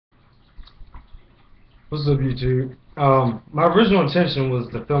What's up, YouTube? My original intention was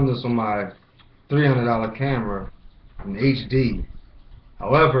to film this on my $300 camera in HD.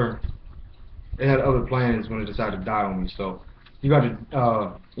 However, it had other plans when it decided to die on me. So you got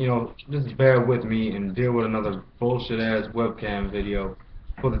to, just bear with me and deal with another bullshit ass webcam video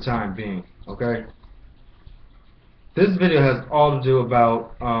for the time being. Okay? This video has all to do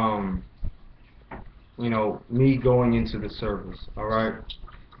about, me going into the service. All right?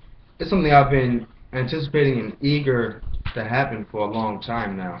 It's something I've been anticipating and eager to happen for a long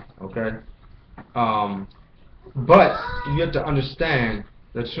time now, okay? But you have to understand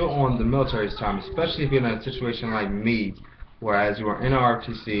that you're on the military's time, especially if you're in a situation like me, whereas you are in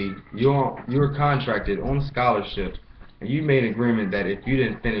ROTC, you're contracted on scholarship, and you made an agreement that if you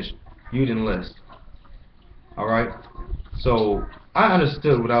didn't finish, you'd enlist. Alright? So I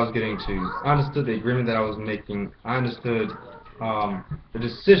understood what I was getting to. I understood the agreement that I was making. I understood the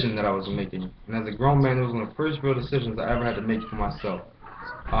decision that I was making. And as a grown man, it was one of the first real decisions I ever had to make for myself.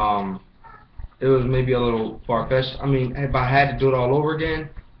 It was maybe a little far-fetched. I mean, if I had to do it all over again,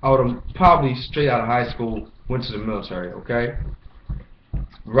 I would have probably straight out of high school went to the military, okay?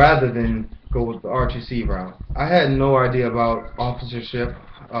 Rather than go with the RTC route. I had no idea about officership,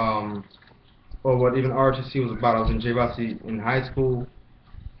 or what even ROTC was about. I was in JVOC in high school.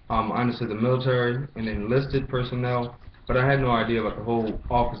 I understood the military and enlisted personnel, but I had no idea about the whole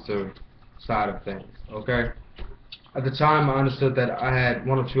officer side of things, okay? At the time, I understood that I had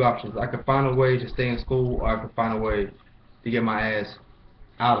one of two options. I could find a way to stay in school, or I could find a way to get my ass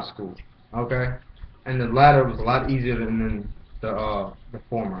out of school, okay? And the latter was a lot easier than the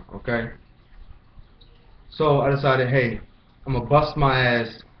former, okay? So I decided, hey, I'm gonna bust my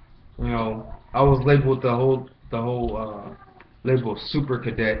ass. I was labeled the whole label of super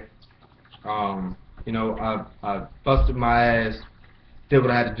cadet. I busted my ass, did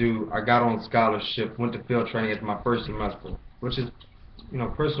what I had to do. I got on scholarship, went to field training after my first semester, which is,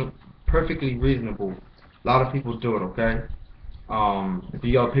 perfectly reasonable. A lot of people do it, okay? If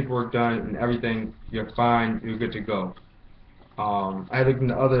you got paperwork done and everything, you're fine, you're good to go. I had looked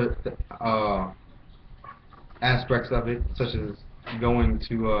into other aspects of it, such as going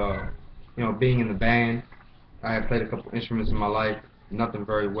to, being in the band. I had played a couple instruments in my life, nothing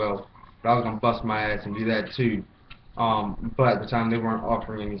very well, but I was going to bust my ass and do that too. But at the time, they weren't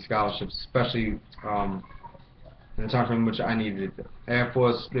offering any scholarships, especially in the time frame in which I needed it. Air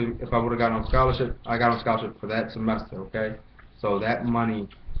Force, if I would have got on scholarship, I got on scholarship for that semester, okay? So that money,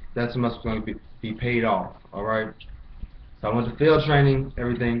 that semester was going to be paid off, alright? So I went to field training,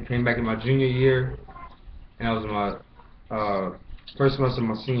 everything, came back in my junior year, and I was in my first semester of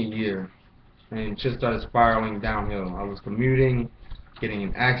my senior year, and it just started spiraling downhill. I was commuting, getting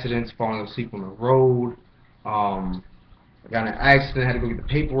in accidents, falling asleep on the road. I got in an accident, had to go get the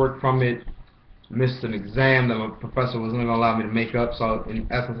paperwork from it, missed an exam that my professor wasn't going to allow me to make up, so in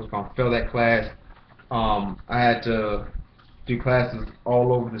essence I was going to fail that class. I had to do classes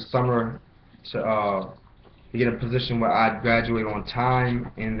all over the summer to get a position where I'd graduate on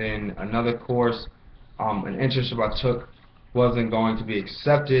time, and then another course, an internship I took wasn't going to be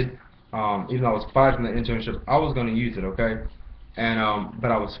accepted. Even though I was fired from the internship, I was going to use it, okay? And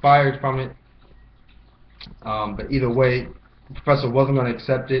but I was fired from it. But either way, the professor wasn't going to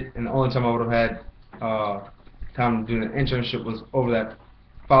accept it, and the only time I would have had time to do an internship was over that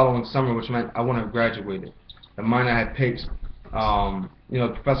following summer, which meant I wouldn't have graduated. The minor I had picked, the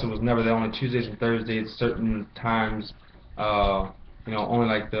professor was never there, only Tuesdays and Thursdays, certain times, only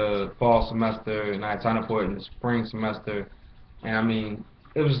like the fall semester, and I had signed up for it in the spring semester, and I mean,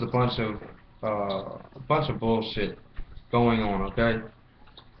 it was just a bunch of bullshit going on, okay?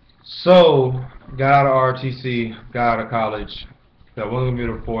 So, got out of RTC, got out of college, I wasn't going to be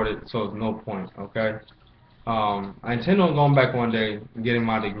able to afford it, so there's no point, okay? I intend on going back one day and getting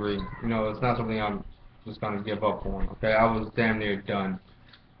my degree. It's not something I'm just going to give up on, okay? I was damn near done.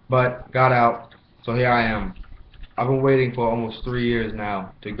 But, got out, so here I am. I've been waiting for almost 3 years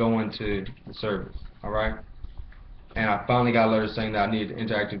now to go into the service, alright? And I finally got a letter saying that I needed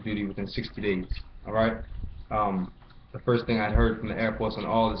interactive duty within 60 days, alright? The first thing I'd heard from the Air Force in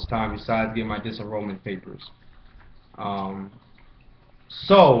all this time, besides getting my disenrollment papers.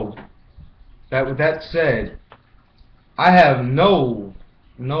 So, with that said, I have no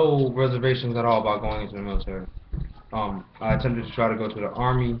reservations at all about going into the military. I attempted to try to go to the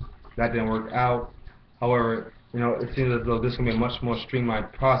Army. That didn't work out. However, it seems as though this can be a much more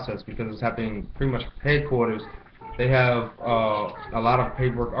streamlined process because it's happening pretty much from headquarters. They have a lot of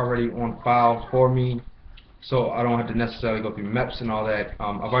paperwork already on file for me, so I don't have to necessarily go through MEPS and all that.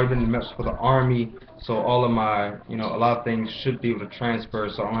 I've already been in MEPS for the Army, so all of my, a lot of things should be able to transfer,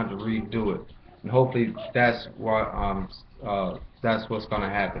 so I don't have to redo it. and hopefully that's what's gonna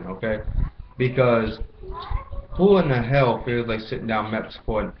happen, okay? Because who in the hell feels like sitting down MEPS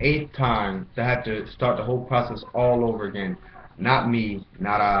for an eighth time to have to start the whole process all over again? Not me,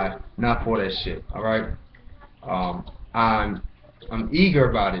 not I, not for that shit. All right. Um, I'm I'm eager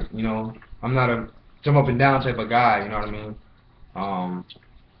about it. You know, I'm not a jump up and down type of guy. You know what I mean? Um,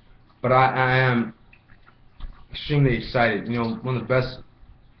 but I am extremely excited. You know, one of the best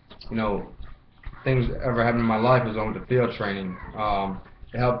things that ever happened in my life was on the field training.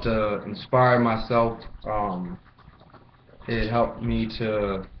 It helped to inspire myself. It helped me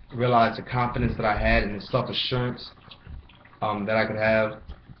to realize the confidence that I had and the self-assurance that I could have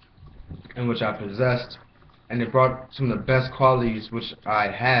and which I possessed, and it brought some of the best qualities which I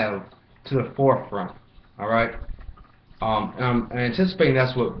have to the forefront. All right, and I'm anticipating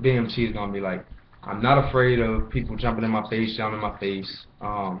that's what BMT is gonna be like. I'm not afraid of people jumping in my face, down in my face.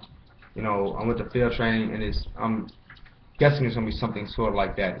 I'm with the field training, and I'm guessing it's gonna be something sort of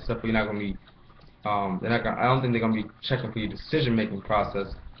like that. It's definitely not gonna be. I don't think they're gonna be checking for your decision-making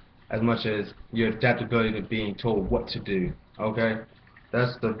process as much as your adaptability to being told what to do. Okay,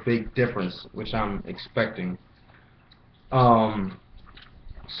 that's the big difference, which I'm expecting. Um,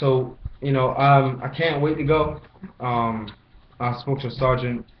 I can't wait to go. I spoke to a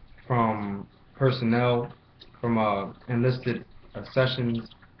sergeant from personnel from enlisted sessions,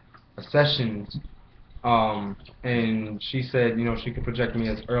 sessions, and she said, she could project me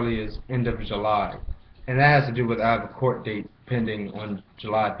as early as end of July, and that has to do with I have a court date pending on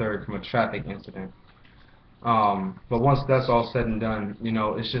July 3rd from a traffic incident. But once that's all said and done,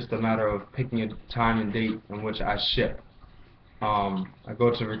 it's just a matter of picking a time and date in which I ship. I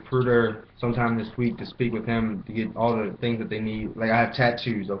go to a recruiter sometime this week to speak with him to get all the things that they need. Like I have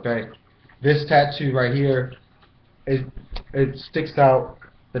tattoos, okay? This tattoo right here, it sticks out.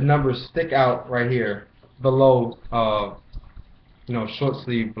 The numbers stick out right here below, short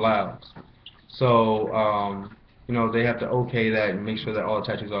sleeve blouse. So, they have to okay that and make sure that all the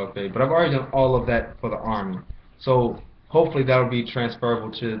tattoos are okay. But I've already done all of that for the Army. So hopefully that'll be transferable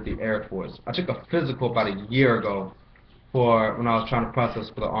to the Air Force. I took a physical about a year ago for when I was trying to process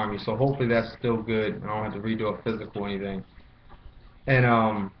for the Army. So hopefully that's still good. I don't have to redo a physical or anything. And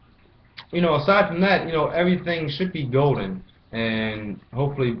aside from that, everything should be golden. And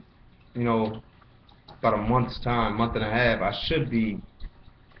hopefully, about a month's time, month and a half, I should be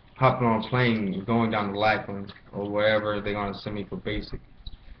hopping on a plane and going down to Lackland or wherever they're gonna send me for basic.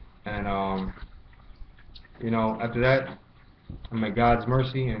 And after that, I'm at God's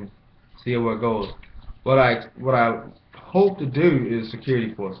mercy and see where it goes. What I hope to do is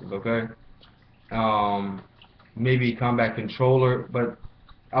security forces, okay? Maybe combat controller, but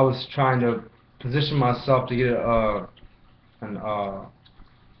I was trying to position myself to get an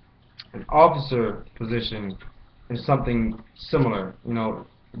officer position in something similar,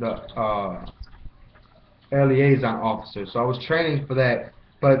 the air liaison officer. So I was training for that,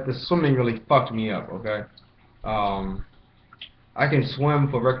 but the swimming really fucked me up, okay? I can swim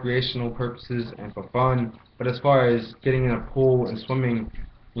for recreational purposes and for fun, but as far as getting in a pool and swimming,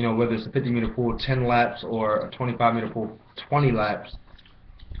 whether it's a 50-meter pool 10 laps or a 25-meter pool 20 laps,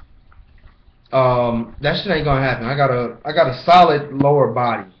 that shit ain't gonna happen. I got a solid lower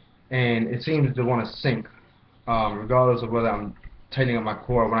body, and it seems to want to sink, regardless of whether I'm tightening up my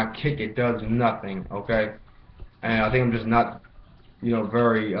core. When I kick, it does nothing. Okay, and I think I'm just not,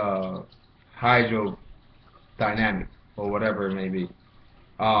 very hydrodynamic or whatever it may be.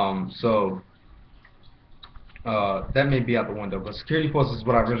 That may be out the window. But security force is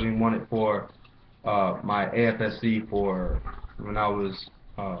what I originally wanted for my AFSC for when I was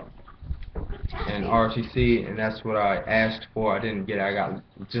in ROTC, and that's what I asked for. I didn't get it. I got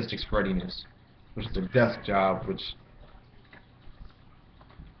logistics readiness, which is a desk job, which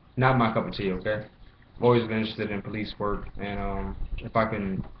not my cup of tea. Okay, I've always been interested in police work, and if I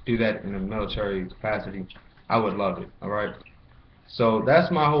can do that in a military capacity, I would love it. All right. So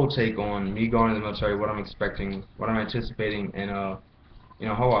that's my whole take on me going to the military, what I'm expecting, what I'm anticipating, and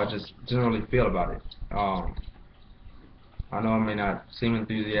how I just generally feel about it. I know I may not seem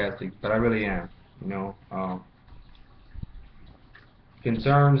enthusiastic, but I really am.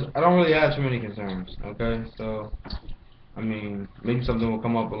 Concerns, I don't really have too many concerns. Okay, so I mean, maybe something will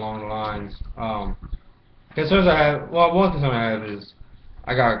come up along the lines. Concerns I have, well, one concern I have is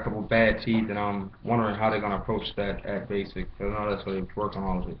I got a couple bad teeth, and I'm wondering how they're gonna approach that at basic. I don't know that's what they work on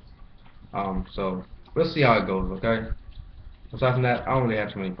all of it. So we'll see how it goes. Okay. Aside from that, I don't really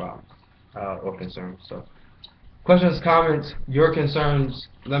have too many problems or concerns. So questions, comments, your concerns,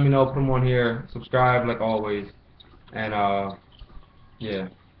 let me know. Put them on here. Subscribe like always, and yeah.